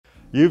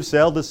You've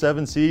sailed the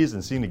seven seas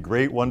and seen the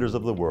great wonders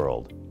of the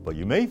world, but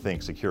you may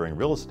think securing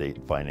real estate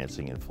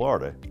financing in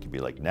Florida can be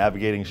like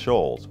navigating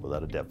shoals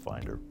without a depth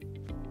finder.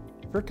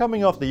 If you're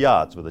coming off the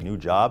yachts with a new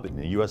job in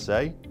the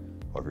USA,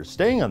 or if you're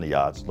staying on the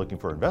yachts looking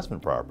for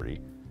investment property,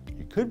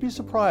 you could be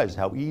surprised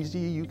how easy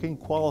you can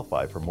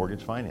qualify for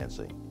mortgage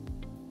financing.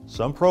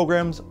 Some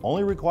programs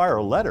only require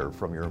a letter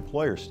from your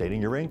employer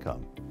stating your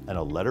income and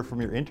a letter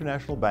from your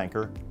international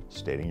banker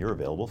stating your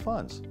available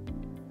funds.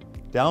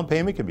 Down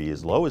payment can be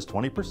as low as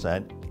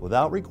 20%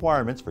 without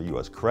requirements for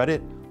U.S.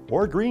 credit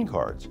or green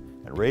cards,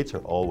 and rates are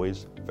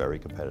always very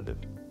competitive.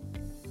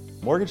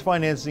 Mortgage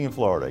financing in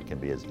Florida can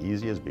be as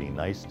easy as being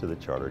nice to the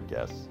chartered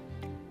guests.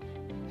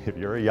 If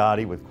you're a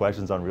yachty with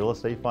questions on real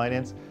estate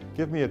finance,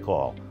 give me a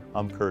call.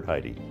 I'm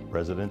Heide,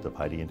 president of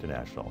Heide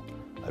International.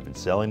 I've been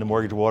sailing the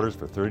mortgage waters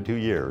for 32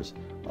 years.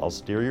 I'll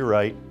steer you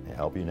right and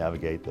help you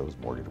navigate those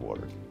mortgage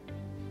waters.